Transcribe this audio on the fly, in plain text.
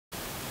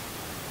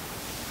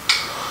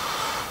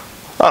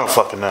I don't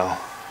fucking know.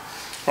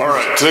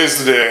 Alright,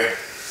 today's the day.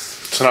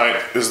 Tonight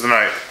is the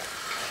night.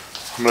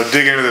 I'm gonna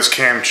dig into this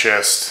cam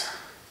chest.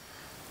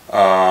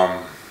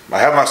 I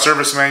have my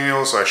service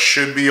manual, so I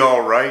should be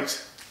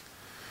alright.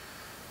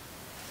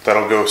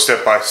 That'll go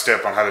step by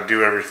step on how to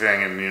do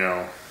everything and, you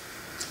know,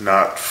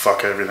 not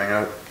fuck everything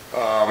up.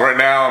 Right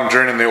now I'm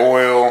draining the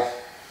oil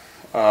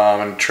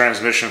and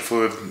transmission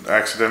fluid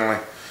accidentally.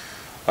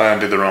 I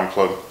undid the wrong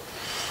plug.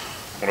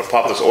 I'm gonna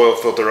pop this oil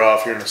filter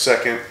off here in a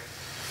second.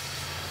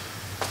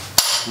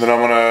 Then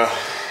I'm gonna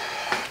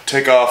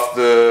take off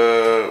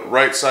the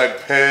right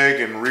side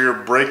peg and rear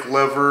brake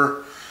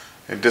lever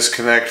and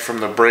disconnect from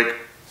the brake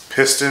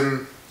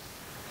piston.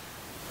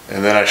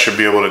 And then I should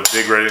be able to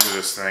dig right into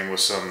this thing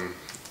with some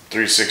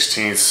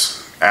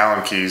 3/16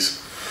 Allen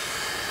keys.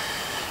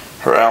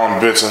 Or Allen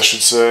bits, I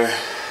should say.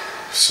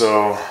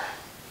 So,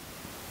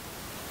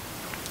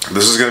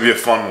 this is gonna be a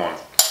fun one.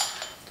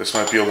 This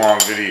might be a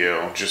long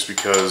video just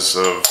because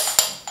of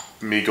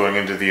me going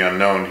into the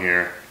unknown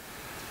here.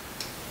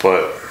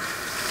 But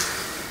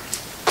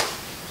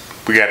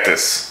we got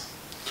this.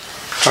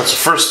 Alright, so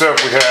first step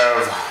we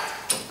have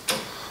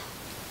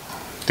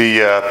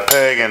the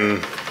peg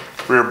and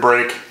rear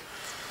brake.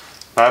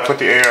 I put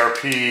the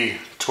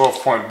ARP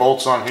 12-point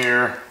bolts on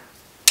here.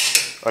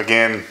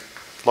 Again,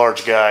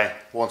 large guy,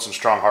 want some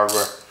strong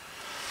hardware.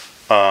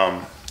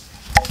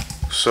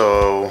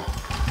 So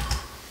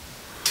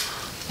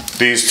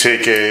these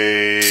take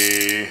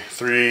a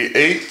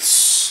 3/8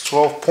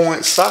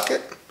 12-point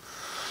socket.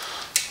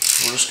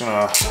 We're just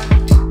gonna...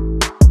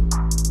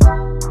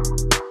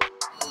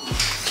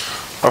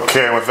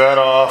 Okay, with that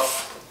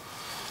off,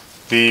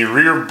 the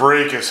rear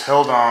brake is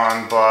held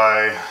on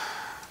by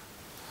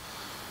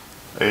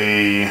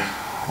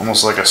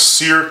almost like a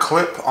sear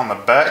clip on the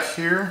back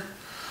here,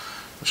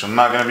 which I'm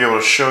not gonna be able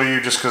to show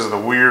you just because of the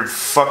weird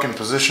fucking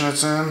position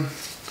it's in.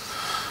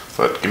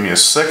 But give me a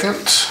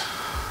second.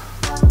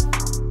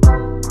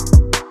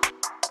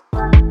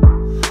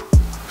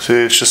 See,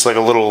 it's just like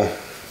a little,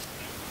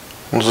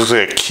 almost looks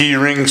like a key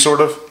ring sort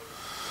of,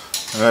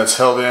 and that's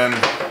held in.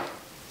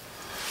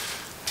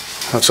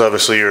 That's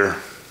obviously your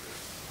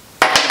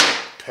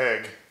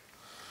peg,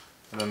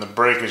 and then the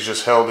brake is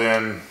just held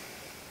in.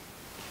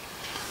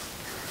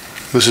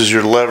 This is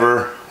your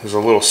lever. There's a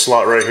little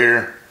slot right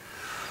here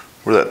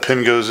where that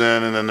pin goes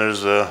in, and then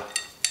there's the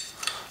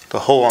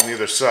hole on the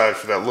other side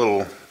for that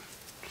little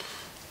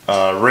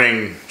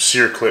ring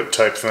sear clip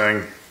type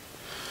thing,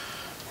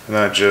 and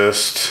that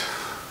just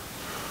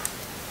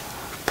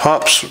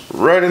pops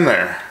right in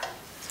there.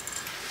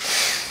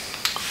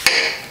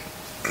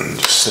 And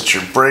just set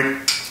your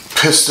brake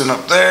piston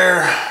up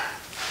there,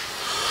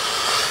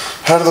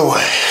 out of the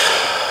way.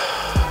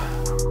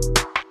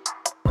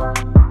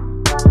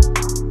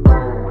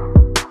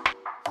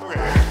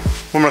 Okay,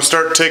 I'm gonna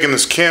start taking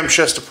this cam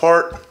chest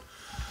apart.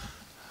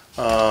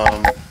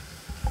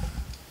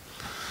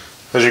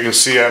 As you can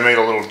see, I made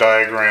a little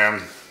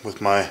diagram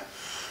with my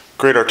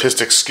great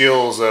artistic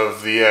skills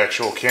of the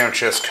actual cam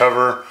chest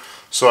cover,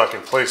 so I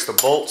can place the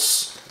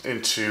bolts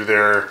into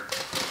their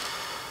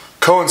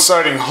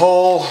coinciding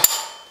hole.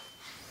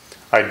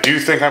 I do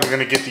think I'm going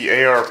to get the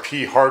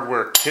ARP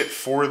hardware kit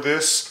for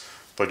this,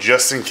 but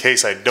just in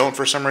case I don't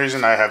for some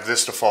reason, I have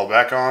this to fall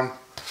back on.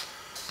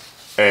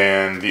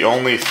 And the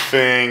only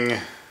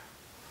thing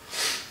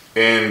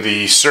in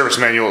the service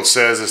manual it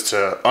says is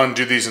to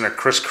undo these in a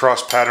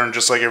crisscross pattern,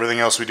 just like everything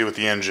else we do with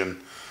the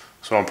engine.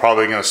 So I'm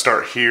probably going to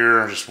start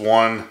here, just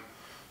 1,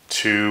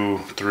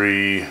 2,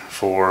 3,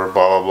 4,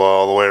 blah blah blah,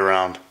 all the way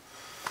around.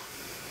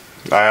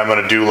 I am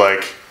going to do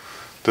like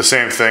the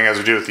same thing as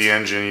we do with the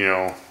engine, you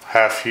know,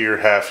 half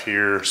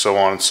here, so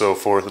on and so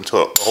forth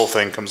until the whole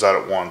thing comes out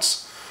at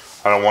once.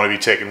 I don't want to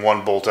be taking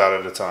one bolt out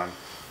at a time.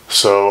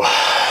 So,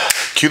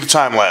 cue the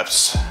time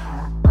lapse.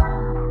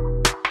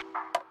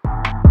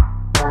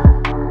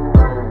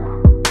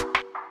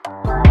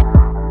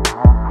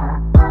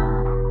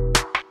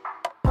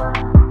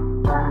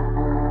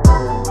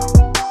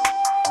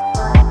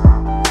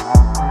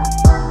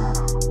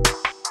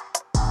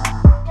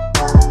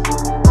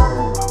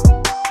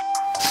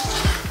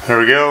 There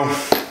we go.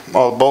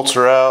 All the bolts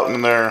are out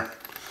and they're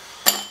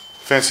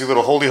fancy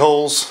little holy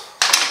holes.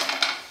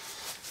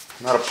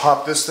 Now to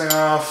pop this thing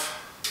off.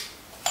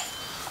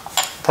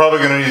 Probably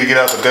gonna need to get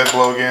out the dead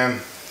blow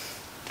again.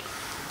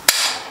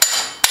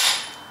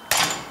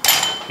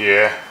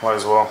 Yeah, might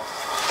as well.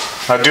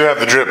 I do have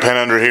the drip pen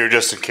under here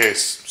just in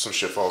case some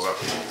shit falls out.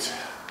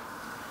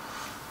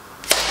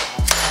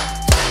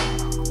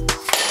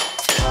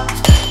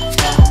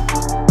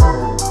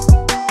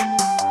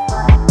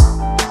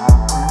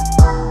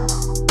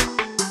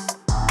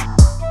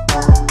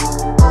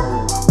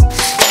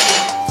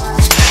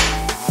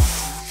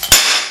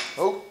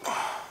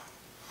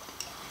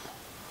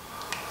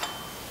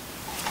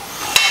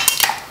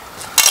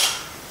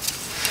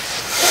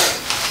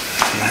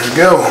 There we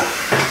go.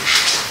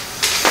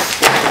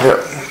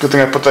 Yep, good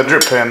thing I put that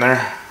drip pan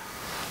there.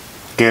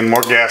 Again,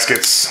 more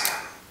gaskets.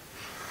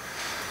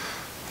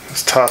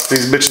 Let's toss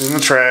these bitches in the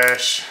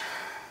trash.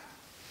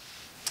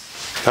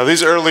 Now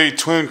these early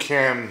Twin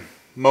Cam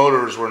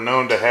motors were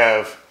known to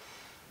have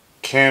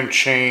cam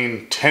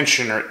chain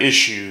tensioner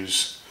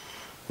issues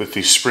with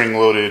these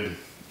spring-loaded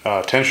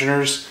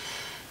tensioners.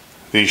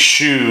 These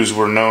shoes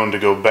were known to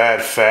go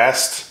bad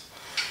fast,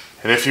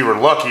 and if you were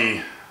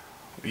lucky,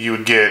 you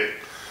would get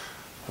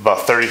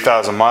about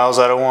 30,000 miles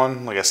out of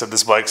one. Like I said,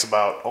 this bike's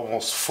about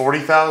almost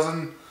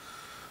 40,000,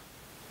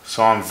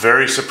 so I'm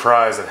very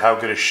surprised at how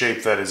good a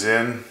shape that is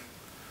in.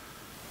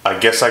 I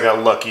guess I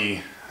got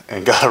lucky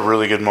and got a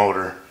really good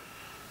motor,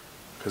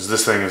 because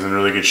this thing is in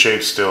really good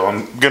shape still.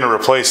 I'm gonna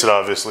replace it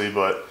obviously,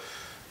 but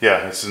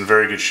yeah, it's in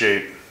very good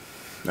shape.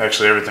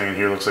 Actually, everything in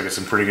here looks like it's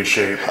in pretty good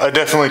shape. I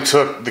definitely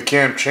took the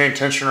cam chain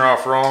tensioner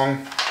off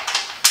wrong,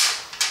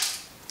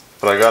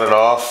 but I got it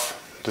off.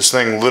 This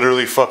thing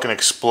literally fucking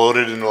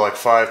exploded into like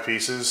 5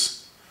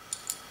 pieces.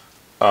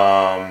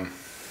 So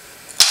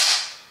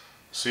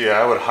yeah,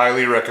 I would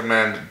highly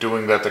recommend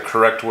doing that the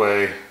correct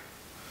way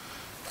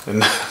and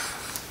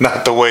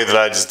not the way that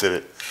I just did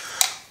it.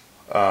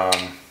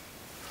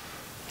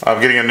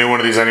 I'm getting a new one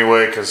of these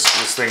anyway because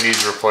this thing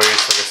needs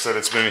replaced. Like I said,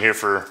 it's been in here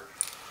for,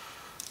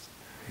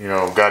 you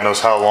know, God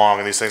knows how long,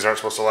 and these things aren't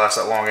supposed to last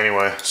that long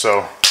anyway.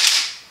 So,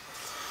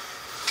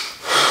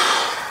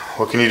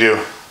 what can you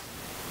do?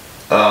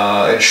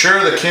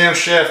 Ensure the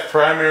camshaft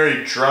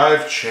primary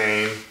drive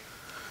chain,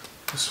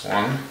 this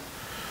one,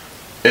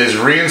 is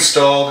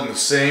reinstalled in the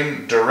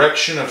same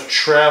direction of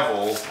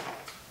travel.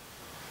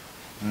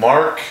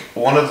 Mark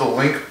one of the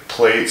link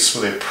plates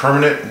with a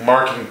permanent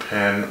marking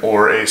pen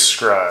or a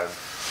scribe.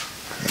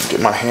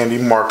 Get my handy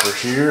marker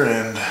here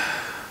and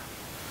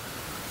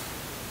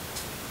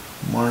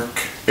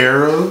mark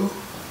arrow.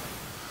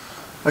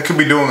 I could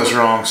be doing this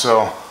wrong,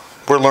 so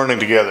we're learning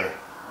together.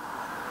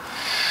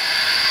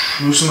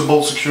 Loosen the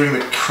bolt securing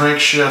the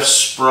crankshaft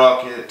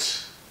sprocket.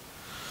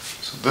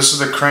 So this is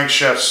the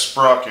crankshaft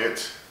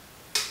sprocket.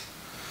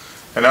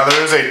 And now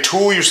there is a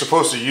tool you're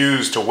supposed to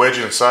use to wedge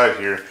inside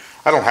here.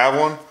 I don't have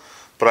one,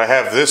 but I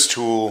have this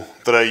tool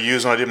that I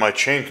used when I did my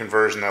chain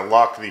conversion that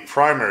locked the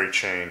primary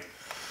chain.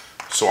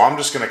 So I'm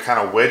just going to kind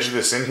of wedge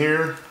this in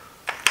here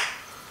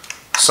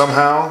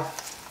somehow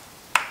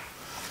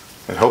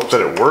and hope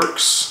that it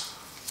works.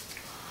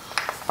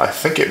 I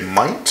think it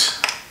might,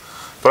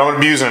 but I'm going to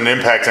be using an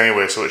impact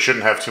anyway, so it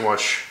shouldn't have too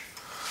much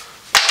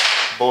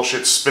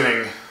bullshit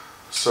spinning.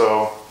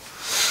 So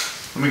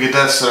let me get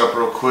that set up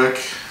real quick.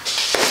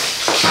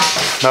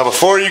 Now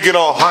before you get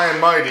all high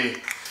and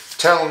mighty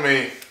telling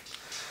me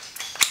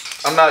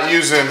I'm not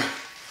using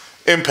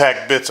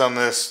impact bits on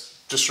this,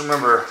 just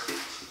remember,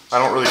 I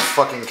don't really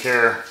fucking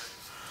care,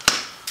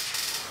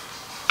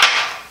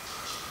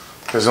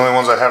 because the only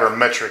ones I have are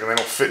metric and they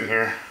don't fit in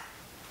here.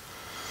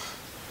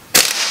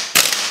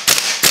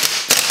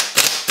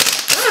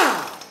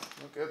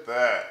 Look at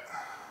that.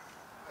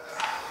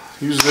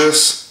 Use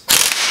this.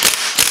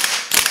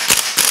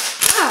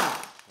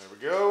 There we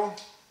go.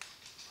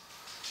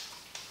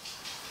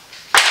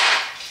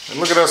 And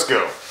look at us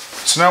go.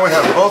 So now we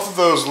have both of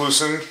those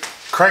loosened,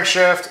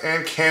 crankshaft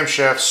and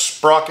camshaft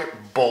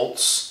sprocket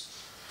bolts.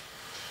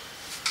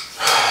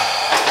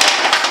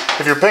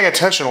 If you're paying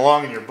attention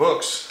along in your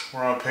books,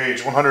 we're on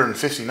page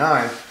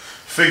 159,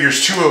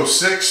 figures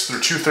 206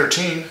 through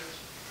 213.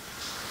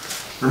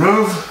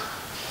 Remove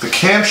the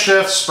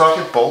camshaft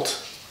sprocket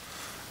bolt,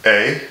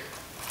 A,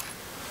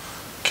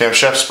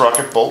 camshaft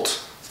sprocket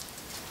bolt,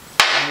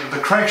 and the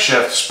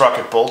crankshaft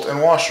sprocket bolt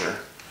and washer,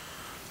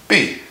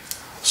 B,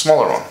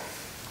 smaller one.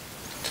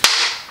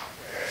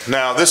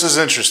 Now this is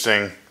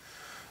interesting.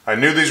 I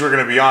knew these were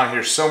going to be on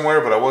here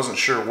somewhere, but I wasn't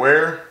sure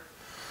where.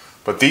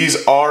 But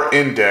these are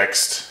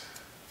indexed.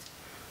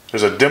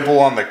 There's a dimple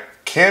on the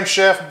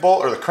camshaft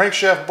bolt, or the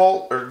crankshaft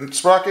bolt, or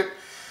sprocket,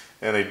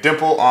 and a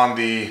dimple on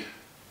the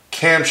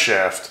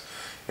camshaft.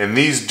 And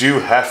these do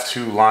have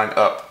to line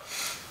up.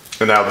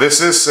 And now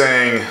this is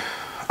saying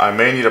I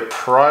may need a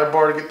pry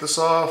bar to get this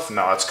off.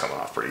 No, it's coming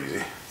off pretty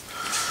easy.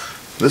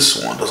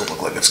 This one doesn't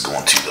look like it's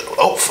going to though.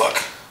 Oh,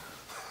 fuck.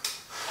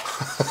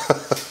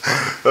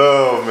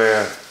 Oh,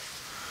 man.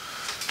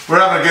 We're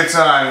having a good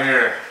time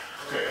here.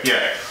 Okay.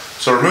 Yeah.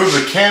 So remove the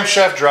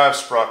camshaft drive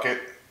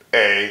sprocket,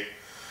 A,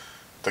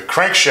 the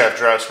crankshaft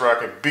drive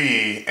sprocket,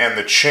 B, and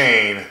the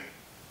chain,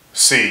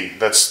 C.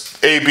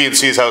 That's A, B, and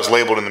C is how it's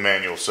labeled in the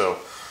manual, so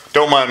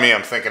don't mind me,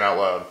 I'm thinking out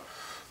loud.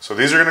 So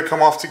these are going to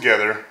come off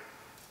together,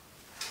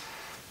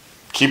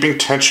 keeping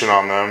tension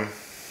on them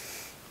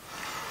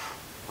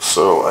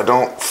so I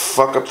don't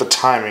fuck up the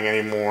timing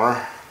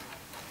anymore.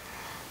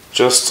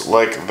 Just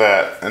like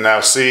that. And now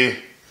see,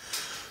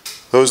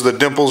 those are the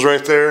dimples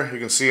right there. You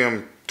can see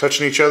them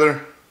touching each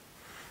other.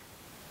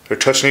 They're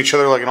touching each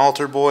other like an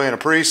altar boy and a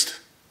priest.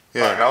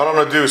 Yeah. Right, now what I'm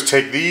going to do is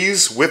take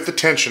these with the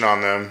tension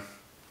on them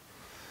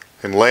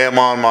and lay them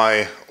on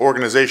my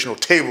organizational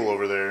table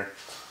over there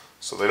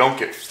so they don't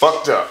get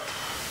fucked up.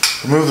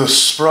 Remove the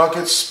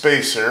sprocket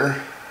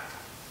spacer.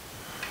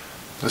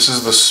 This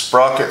is the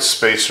sprocket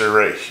spacer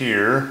right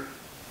here.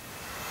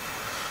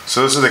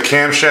 So this is the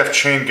camshaft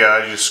chain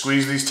guide. You just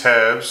squeeze these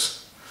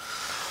tabs.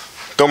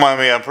 Don't mind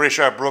me, I'm pretty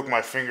sure I broke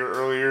my finger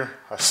earlier.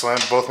 I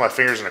slammed both my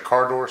fingers in a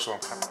car door, so I'm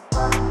kind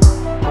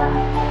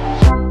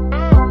of...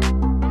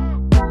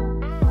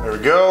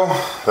 we go.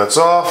 That's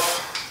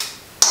off.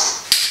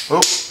 Oh,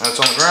 that's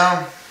on the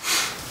ground.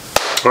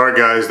 Alright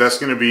guys, that's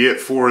going to be it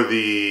for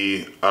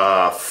the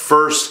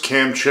first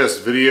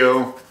Camchest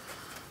video.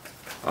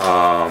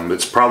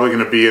 It's probably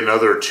going to be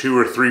another 2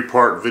 or 3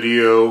 part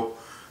video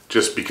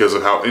just because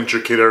of how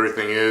intricate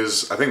everything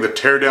is. I think the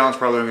teardown is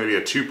probably going to be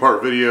a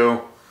 2-part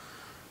video.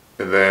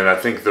 And then I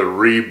think the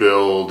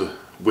rebuild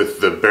with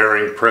the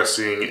bearing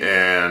pressing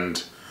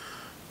and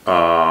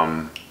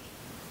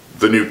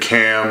the new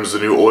cams, the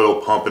new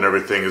oil pump and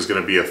everything is going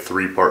to be a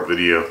 3-part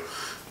video.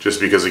 Just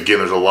because, again,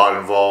 there's a lot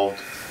involved.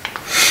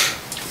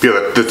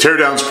 Yeah, the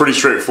teardown's pretty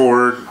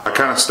straightforward. I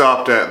kind of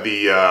stopped at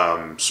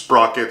the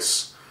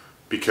sprockets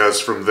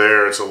because from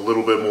there it's a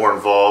little bit more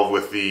involved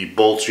with the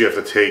bolts you have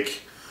to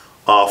take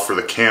off for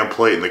the cam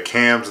plate and the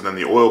cams and then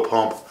the oil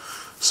pump.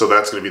 So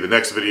that's going to be the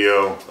next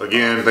video.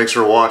 Again, thanks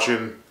for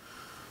watching.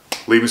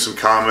 Leave me some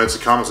comments.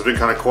 The comments have been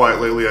kind of quiet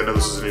lately. I know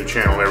this is a new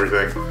channel and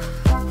everything.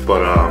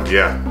 But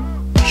yeah,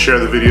 share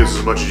the videos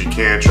as much as you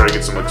can. Try to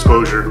get some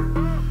exposure.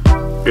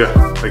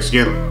 Yeah, thanks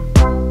again.